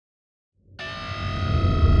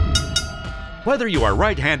Whether you are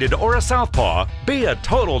right-handed or a southpaw, be a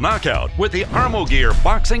total knockout with the ArmoGear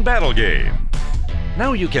Boxing Battle Game.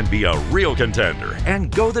 Now you can be a real contender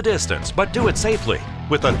and go the distance, but do it safely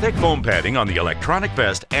with the thick foam padding on the electronic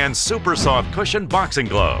vest and super soft cushioned boxing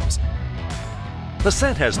gloves. The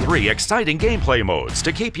set has 3 exciting gameplay modes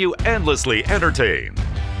to keep you endlessly entertained.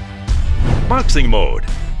 Boxing mode.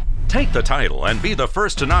 Take the title and be the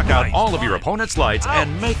first to knock out all of your opponent's lights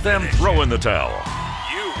and make them throw in the towel.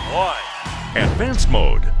 You won. Advanced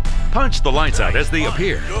mode. Punch the lights out as they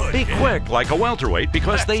appear. Be quick like a welterweight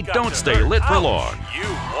because they don't stay lit for long. You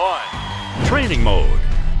won. Training mode.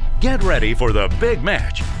 Get ready for the big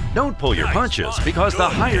match. Don't pull your punches because the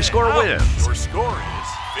higher score wins. Your score is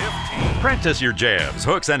 15. Practice your jabs,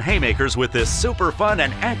 hooks, and haymakers with this super fun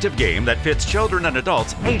and active game that fits children and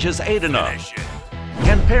adults ages 8 and up.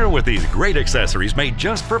 And pair with these great accessories made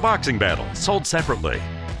just for boxing battles, sold separately.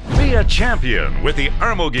 Be a champion with the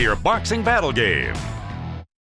ArmoGear Boxing Battle Game.